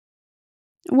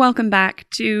Welcome back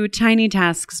to Tiny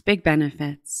Tasks, Big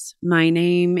Benefits. My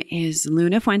name is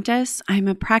Luna Fuentes. I'm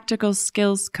a practical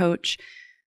skills coach,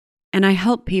 and I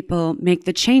help people make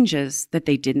the changes that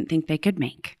they didn't think they could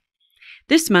make.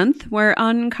 This month, we're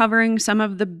uncovering some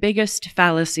of the biggest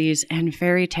fallacies and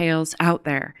fairy tales out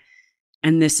there,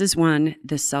 and this is one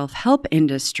the self-help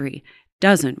industry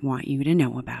doesn't want you to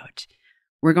know about.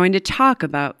 We're going to talk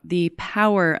about the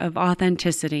power of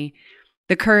authenticity,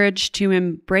 the courage to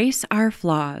embrace our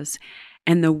flaws,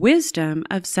 and the wisdom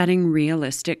of setting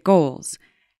realistic goals.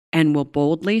 And we'll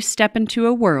boldly step into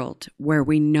a world where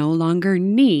we no longer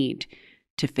need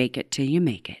to fake it till you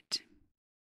make it.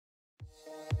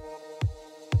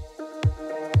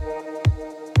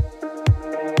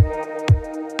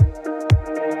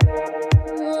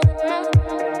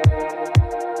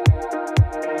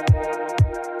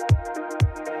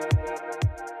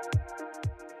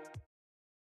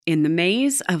 In the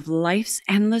maze of life's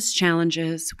endless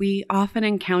challenges, we often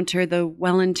encounter the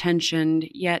well-intentioned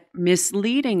yet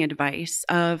misleading advice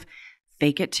of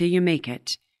fake it till you make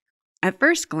it. At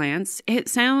first glance, it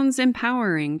sounds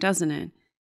empowering, doesn't it?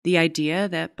 The idea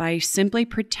that by simply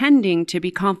pretending to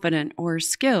be confident or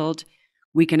skilled,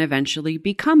 we can eventually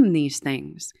become these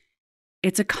things.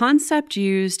 It's a concept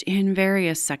used in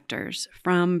various sectors,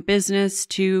 from business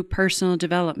to personal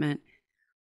development.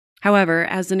 However,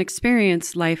 as an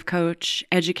experienced life coach,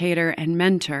 educator, and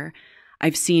mentor,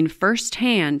 I've seen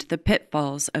firsthand the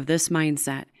pitfalls of this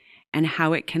mindset and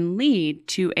how it can lead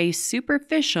to a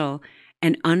superficial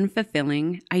and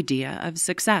unfulfilling idea of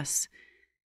success.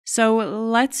 So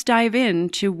let's dive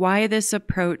into why this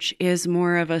approach is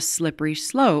more of a slippery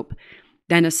slope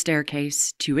than a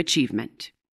staircase to achievement.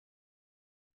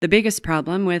 The biggest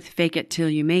problem with fake it till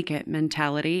you make it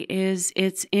mentality is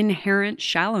its inherent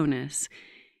shallowness.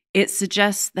 It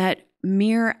suggests that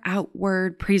mere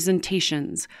outward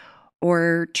presentations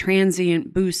or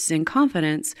transient boosts in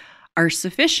confidence are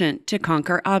sufficient to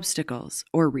conquer obstacles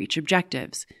or reach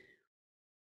objectives.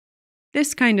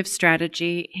 This kind of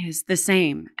strategy is the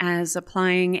same as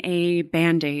applying a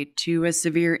Band-Aid to a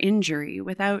severe injury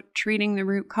without treating the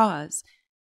root cause.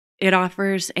 It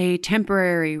offers a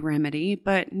temporary remedy,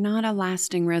 but not a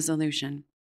lasting resolution.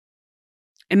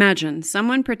 Imagine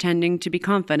someone pretending to be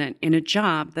confident in a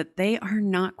job that they are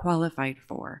not qualified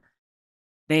for.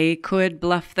 They could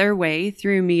bluff their way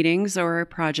through meetings or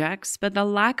projects, but the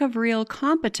lack of real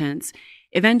competence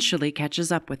eventually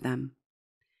catches up with them.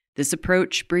 This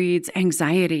approach breeds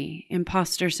anxiety,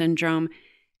 imposter syndrome,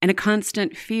 and a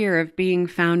constant fear of being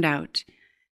found out.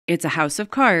 It's a house of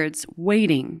cards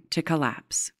waiting to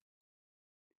collapse.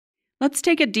 Let's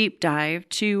take a deep dive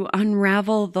to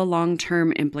unravel the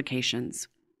long-term implications.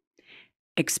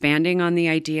 Expanding on the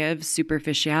idea of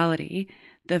superficiality,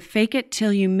 the fake it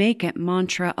till you make it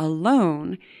mantra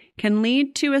alone can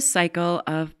lead to a cycle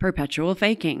of perpetual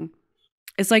faking.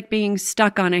 It's like being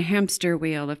stuck on a hamster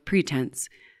wheel of pretense,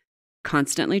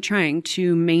 constantly trying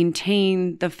to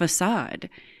maintain the facade.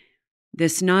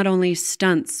 This not only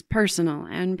stunts personal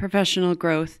and professional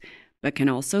growth, but can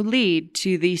also lead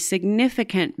to the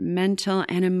significant mental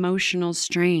and emotional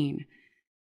strain.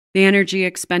 The energy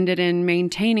expended in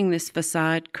maintaining this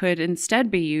facade could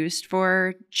instead be used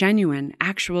for genuine,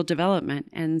 actual development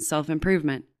and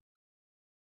self-improvement.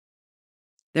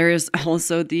 There is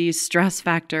also the stress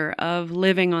factor of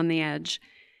living on the edge.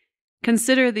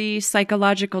 Consider the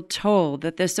psychological toll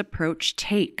that this approach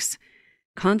takes.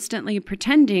 Constantly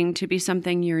pretending to be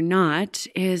something you're not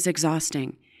is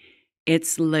exhausting.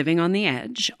 It's living on the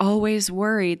edge, always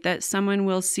worried that someone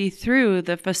will see through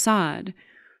the facade.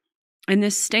 And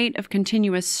this state of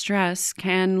continuous stress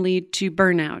can lead to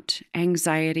burnout,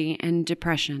 anxiety, and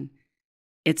depression.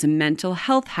 It's a mental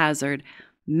health hazard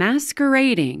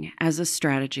masquerading as a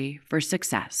strategy for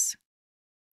success.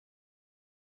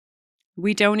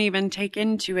 We don't even take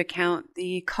into account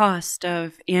the cost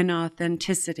of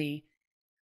inauthenticity.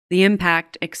 The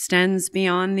impact extends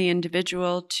beyond the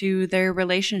individual to their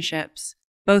relationships,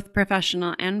 both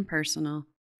professional and personal.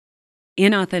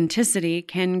 Inauthenticity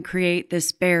can create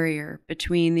this barrier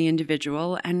between the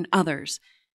individual and others,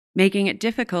 making it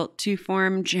difficult to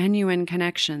form genuine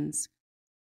connections.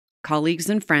 Colleagues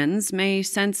and friends may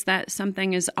sense that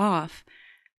something is off,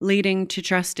 leading to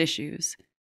trust issues.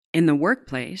 In the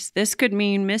workplace, this could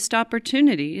mean missed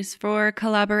opportunities for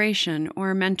collaboration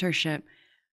or mentorship,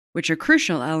 which are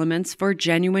crucial elements for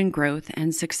genuine growth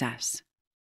and success.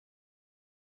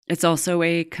 It's also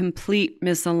a complete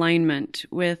misalignment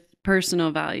with personal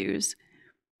values.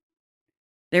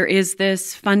 There is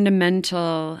this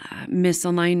fundamental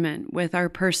misalignment with our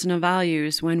personal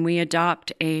values when we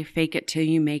adopt a fake it till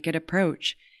you make it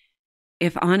approach.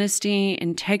 If honesty,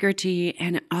 integrity,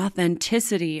 and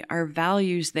authenticity are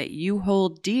values that you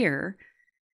hold dear,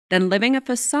 then living a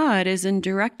facade is in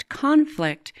direct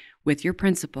conflict with your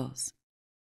principles.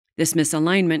 This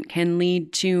misalignment can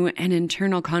lead to an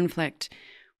internal conflict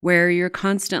where you're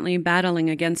constantly battling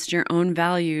against your own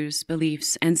values,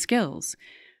 beliefs, and skills,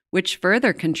 which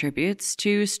further contributes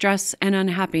to stress and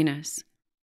unhappiness.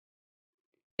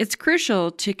 It's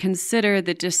crucial to consider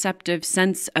the deceptive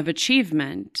sense of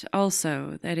achievement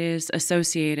also that is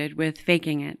associated with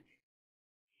faking it.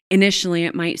 Initially,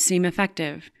 it might seem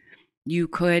effective. You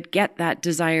could get that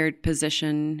desired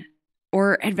position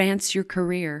or advance your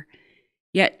career.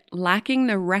 Yet, lacking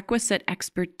the requisite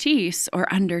expertise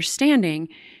or understanding,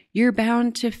 you're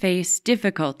bound to face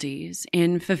difficulties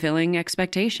in fulfilling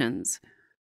expectations.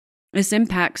 This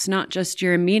impacts not just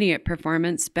your immediate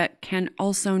performance, but can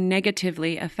also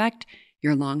negatively affect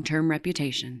your long-term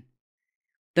reputation.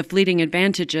 The fleeting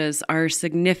advantages are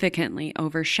significantly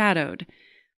overshadowed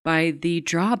by the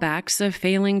drawbacks of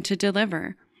failing to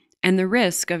deliver and the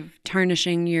risk of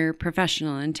tarnishing your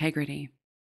professional integrity.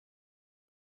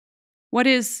 What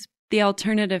is the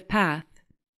alternative path?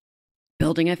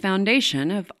 Building a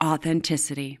foundation of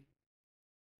authenticity.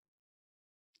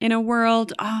 In a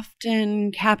world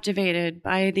often captivated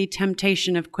by the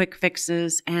temptation of quick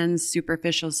fixes and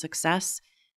superficial success,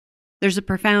 there's a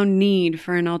profound need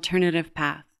for an alternative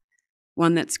path,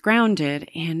 one that's grounded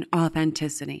in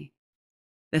authenticity.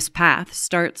 This path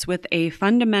starts with a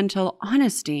fundamental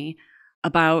honesty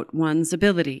about one's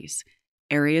abilities,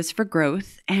 areas for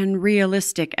growth, and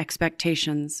realistic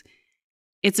expectations.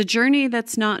 It's a journey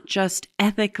that's not just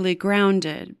ethically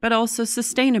grounded, but also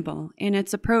sustainable in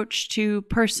its approach to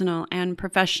personal and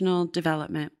professional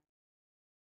development.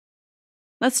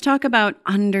 Let's talk about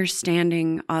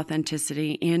understanding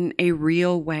authenticity in a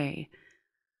real way.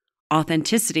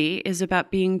 Authenticity is about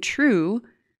being true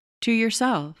to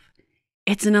yourself.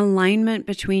 It's an alignment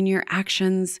between your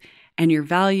actions and your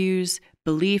values,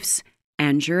 beliefs,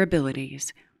 and your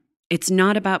abilities. It's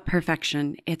not about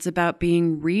perfection. It's about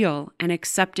being real and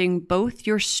accepting both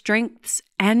your strengths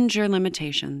and your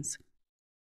limitations.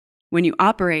 When you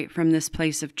operate from this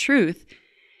place of truth,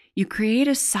 you create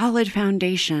a solid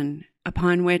foundation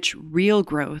upon which real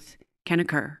growth can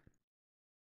occur.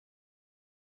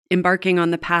 Embarking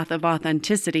on the path of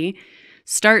authenticity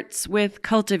starts with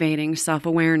cultivating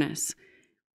self-awareness.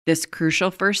 This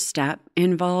crucial first step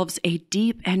involves a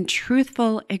deep and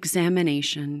truthful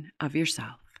examination of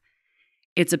yourself.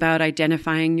 It's about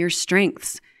identifying your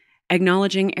strengths,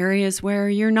 acknowledging areas where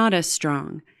you're not as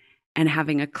strong, and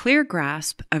having a clear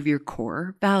grasp of your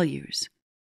core values.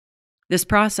 This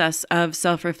process of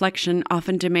self-reflection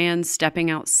often demands stepping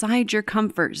outside your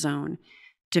comfort zone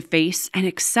to face and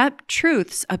accept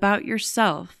truths about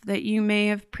yourself that you may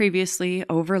have previously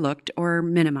overlooked or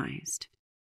minimized.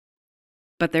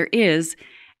 But there is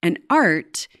an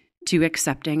art to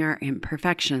accepting our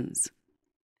imperfections.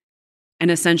 An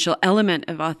essential element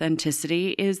of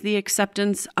authenticity is the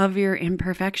acceptance of your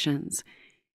imperfections.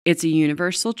 It's a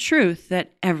universal truth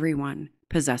that everyone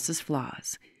possesses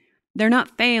flaws. They're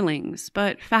not failings,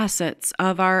 but facets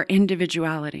of our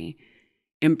individuality.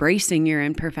 Embracing your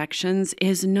imperfections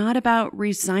is not about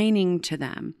resigning to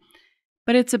them,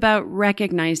 but it's about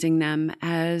recognizing them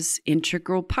as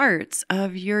integral parts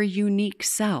of your unique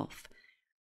self.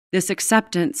 This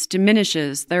acceptance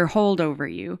diminishes their hold over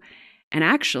you and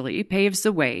actually paves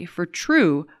the way for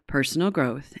true personal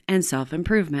growth and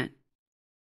self-improvement.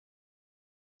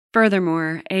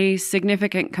 Furthermore, a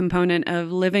significant component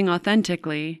of living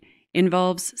authentically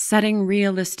involves setting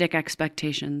realistic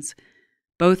expectations,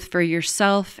 both for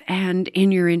yourself and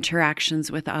in your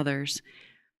interactions with others.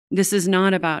 This is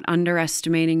not about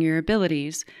underestimating your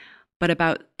abilities, but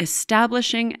about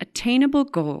establishing attainable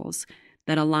goals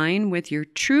that align with your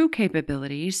true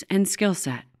capabilities and skill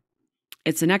set.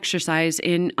 It's an exercise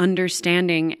in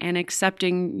understanding and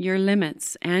accepting your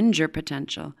limits and your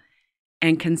potential,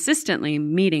 and consistently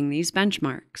meeting these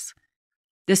benchmarks.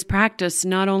 This practice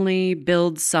not only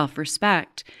builds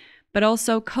self-respect, but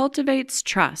also cultivates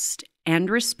trust and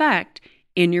respect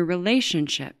in your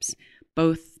relationships,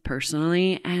 both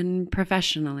personally and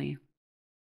professionally.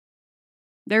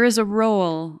 There is a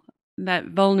role that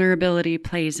vulnerability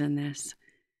plays in this.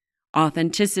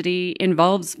 Authenticity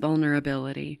involves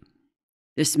vulnerability.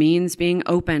 This means being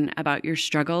open about your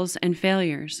struggles and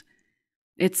failures.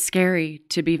 It's scary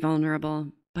to be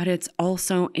vulnerable, but it's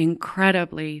also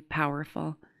incredibly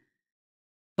powerful.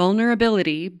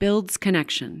 Vulnerability builds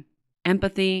connection,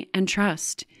 empathy, and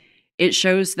trust. It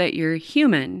shows that you're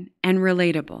human and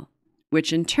relatable,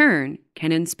 which in turn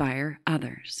can inspire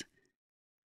others.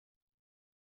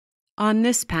 On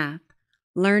this path,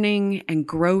 learning and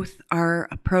growth are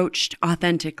approached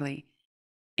authentically.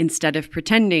 Instead of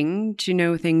pretending to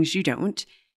know things you don't,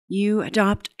 you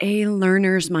adopt a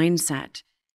learner's mindset.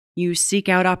 You seek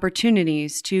out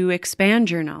opportunities to expand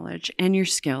your knowledge and your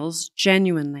skills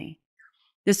genuinely.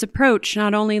 This approach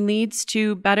not only leads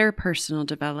to better personal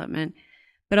development,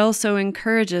 but also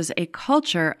encourages a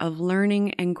culture of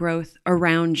learning and growth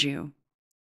around you.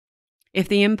 If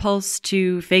the impulse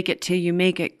to fake it till you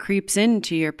make it creeps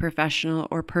into your professional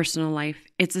or personal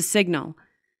life, it's a signal,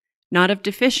 not of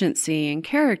deficiency in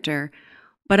character,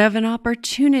 but of an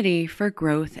opportunity for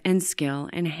growth and skill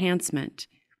enhancement.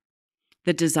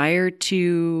 The desire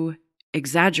to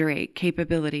exaggerate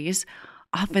capabilities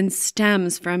often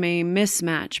stems from a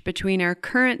mismatch between our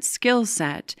current skill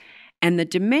set and the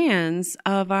demands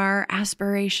of our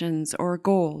aspirations or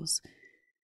goals.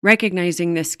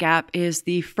 Recognizing this gap is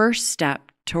the first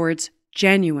step towards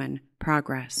genuine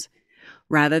progress.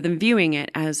 Rather than viewing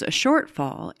it as a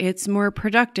shortfall, it's more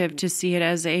productive to see it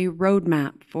as a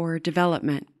roadmap for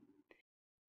development.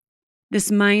 This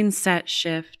mindset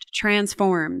shift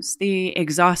transforms the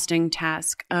exhausting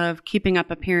task of keeping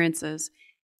up appearances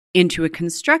into a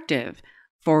constructive,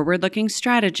 forward-looking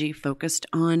strategy focused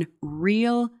on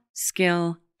real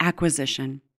skill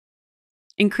acquisition.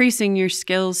 Increasing your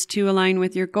skills to align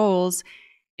with your goals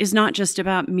is not just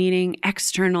about meeting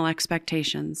external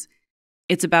expectations.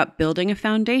 It's about building a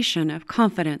foundation of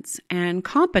confidence and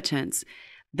competence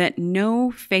that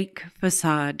no fake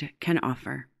facade can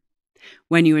offer.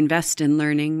 When you invest in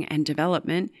learning and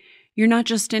development, you're not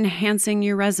just enhancing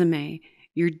your resume,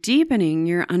 you're deepening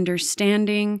your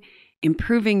understanding,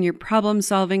 improving your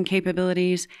problem-solving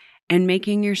capabilities, and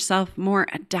making yourself more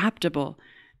adaptable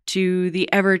to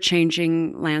the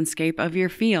ever-changing landscape of your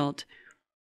field.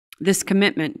 This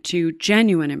commitment to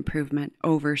genuine improvement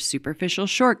over superficial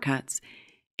shortcuts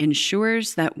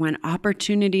ensures that when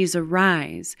opportunities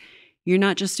arise, you're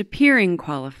not just appearing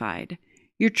qualified,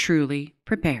 you're truly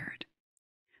prepared.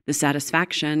 The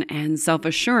satisfaction and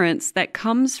self-assurance that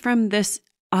comes from this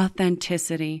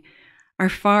authenticity are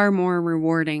far more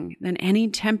rewarding than any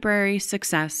temporary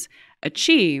success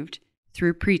achieved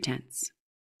through pretense.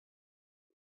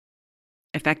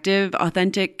 Effective,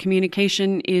 authentic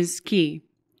communication is key.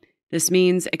 This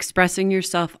means expressing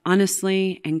yourself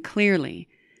honestly and clearly,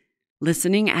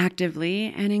 listening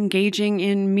actively, and engaging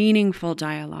in meaningful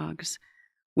dialogues.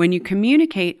 When you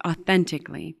communicate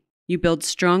authentically, you build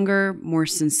stronger, more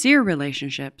sincere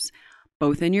relationships,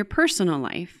 both in your personal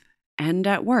life and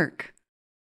at work.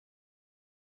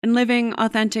 And living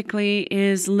authentically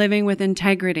is living with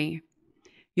integrity.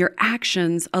 Your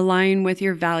actions align with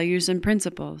your values and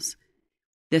principles.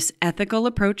 This ethical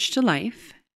approach to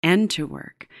life and to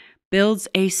work builds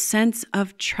a sense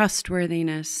of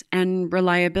trustworthiness and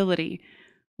reliability,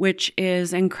 which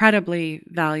is incredibly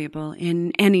valuable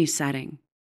in any setting.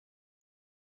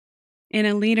 In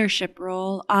a leadership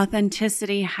role,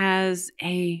 authenticity has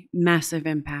a massive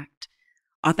impact.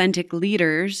 Authentic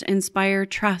leaders inspire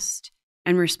trust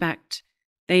and respect.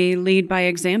 They lead by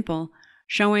example,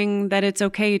 showing that it's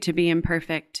okay to be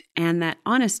imperfect and that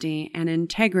honesty and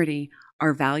integrity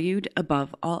are valued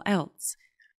above all else.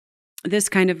 This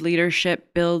kind of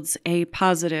leadership builds a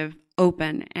positive,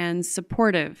 open, and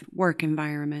supportive work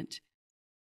environment.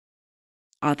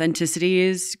 Authenticity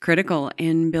is critical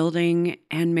in building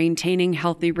and maintaining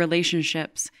healthy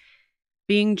relationships.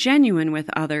 Being genuine with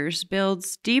others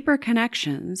builds deeper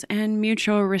connections and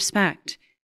mutual respect.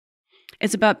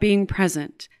 It's about being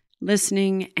present,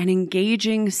 listening, and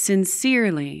engaging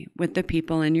sincerely with the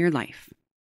people in your life.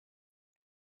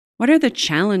 What are the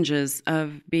challenges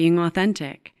of being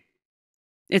authentic?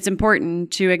 It's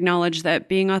important to acknowledge that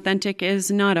being authentic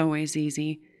is not always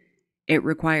easy. It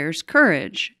requires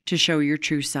courage to show your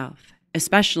true self,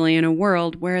 especially in a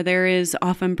world where there is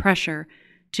often pressure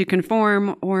to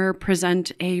conform or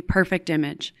present a perfect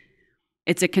image.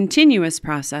 It's a continuous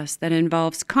process that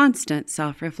involves constant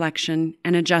self-reflection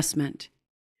and adjustment.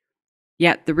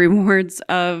 Yet the rewards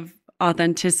of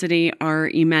authenticity are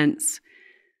immense.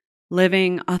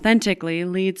 Living authentically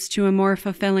leads to a more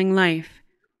fulfilling life.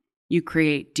 You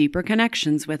create deeper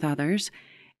connections with others,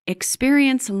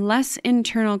 experience less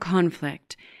internal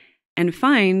conflict, and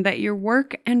find that your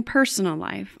work and personal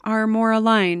life are more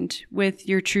aligned with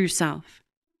your true self.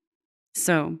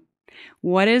 So,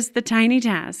 what is the tiny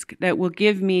task that will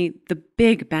give me the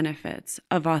big benefits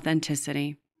of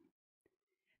authenticity?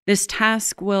 This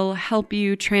task will help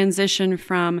you transition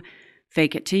from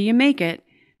fake it till you make it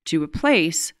to a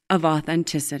place of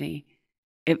authenticity.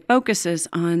 It focuses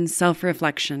on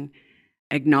self-reflection,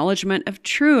 acknowledgement of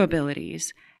true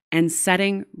abilities, and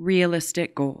setting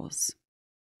realistic goals.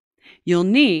 You'll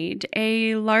need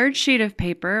a large sheet of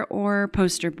paper or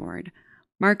poster board,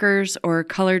 markers or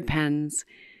colored pens,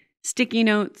 sticky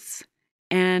notes,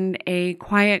 and a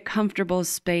quiet, comfortable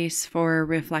space for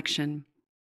reflection.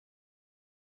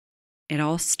 It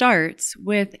all starts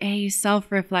with a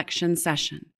self-reflection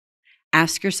session.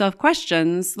 Ask yourself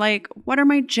questions like, what are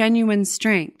my genuine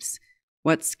strengths?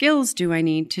 What skills do I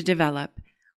need to develop?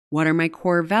 What are my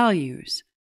core values?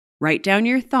 Write down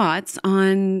your thoughts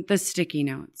on the sticky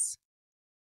notes.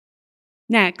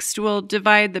 Next, we'll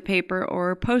divide the paper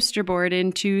or poster board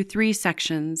into 3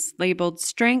 sections labeled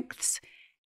strengths,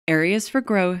 areas for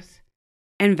growth,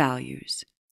 and values.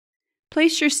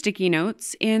 Place your sticky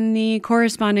notes in the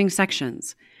corresponding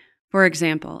sections. For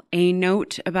example, a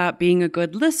note about being a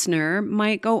good listener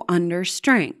might go under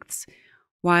strengths,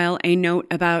 while a note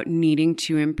about needing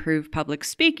to improve public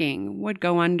speaking would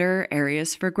go under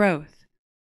areas for growth.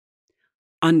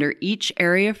 Under each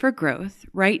area for growth,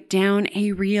 write down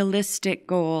a realistic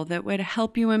goal that would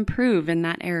help you improve in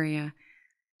that area.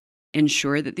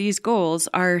 Ensure that these goals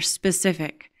are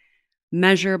specific,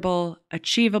 measurable,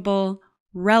 achievable,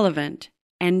 relevant,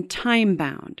 and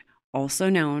time-bound, also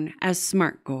known as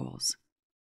SMART goals.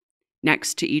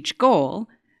 Next to each goal,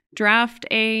 draft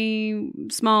a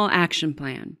small action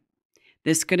plan.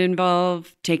 This could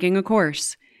involve taking a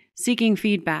course, seeking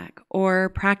feedback, or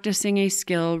practicing a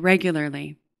skill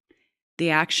regularly. The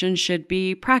action should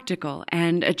be practical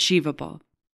and achievable.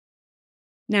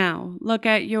 Now, look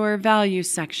at your values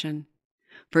section.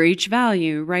 For each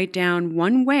value, write down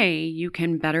one way you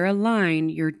can better align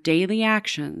your daily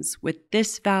actions with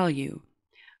this value.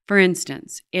 For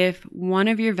instance, if one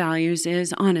of your values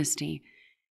is honesty,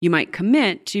 you might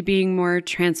commit to being more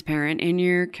transparent in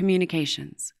your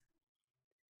communications.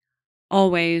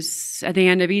 Always, at the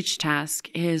end of each task,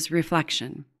 is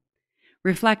reflection.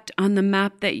 Reflect on the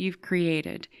map that you've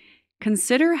created.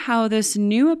 Consider how this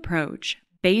new approach,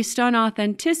 based on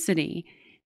authenticity,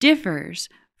 differs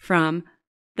from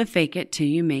the fake it till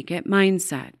you make it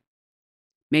mindset.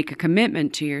 Make a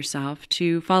commitment to yourself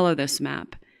to follow this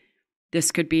map.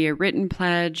 This could be a written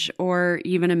pledge or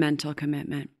even a mental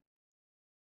commitment.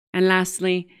 And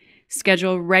lastly,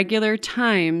 schedule regular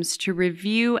times to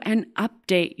review and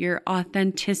update your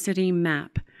authenticity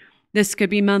map. This could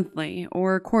be monthly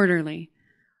or quarterly.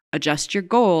 Adjust your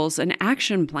goals and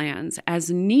action plans as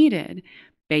needed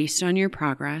based on your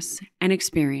progress and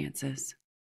experiences.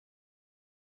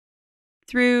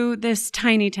 Through this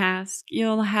tiny task,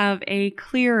 you'll have a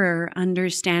clearer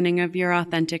understanding of your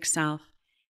authentic self,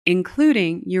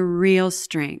 including your real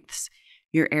strengths,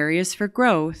 your areas for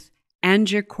growth, and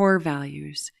your core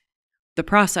values. The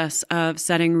process of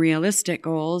setting realistic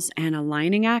goals and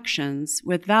aligning actions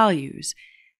with values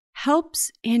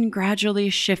helps in gradually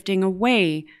shifting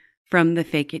away from the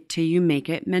fake it till you make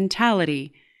it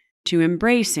mentality to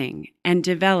embracing and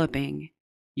developing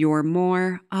your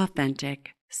more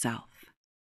authentic self.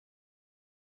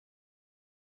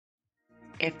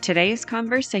 If today's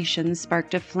conversation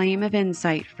sparked a flame of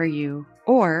insight for you,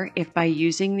 or if by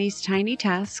using these tiny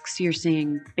tasks you're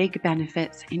seeing big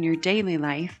benefits in your daily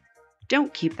life,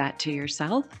 don't keep that to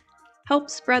yourself. Help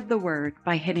spread the word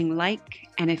by hitting like,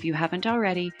 and if you haven't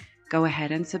already, go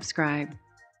ahead and subscribe.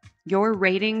 Your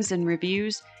ratings and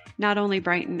reviews not only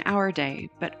brighten our day,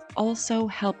 but also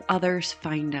help others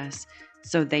find us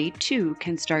so they too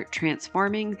can start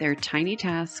transforming their tiny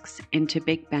tasks into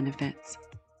big benefits.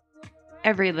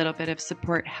 Every little bit of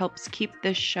support helps keep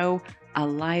this show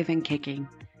alive and kicking.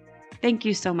 Thank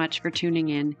you so much for tuning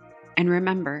in, and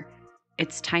remember,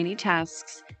 it's tiny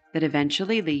tasks that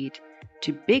eventually lead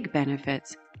to big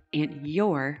benefits in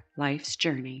your life's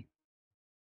journey.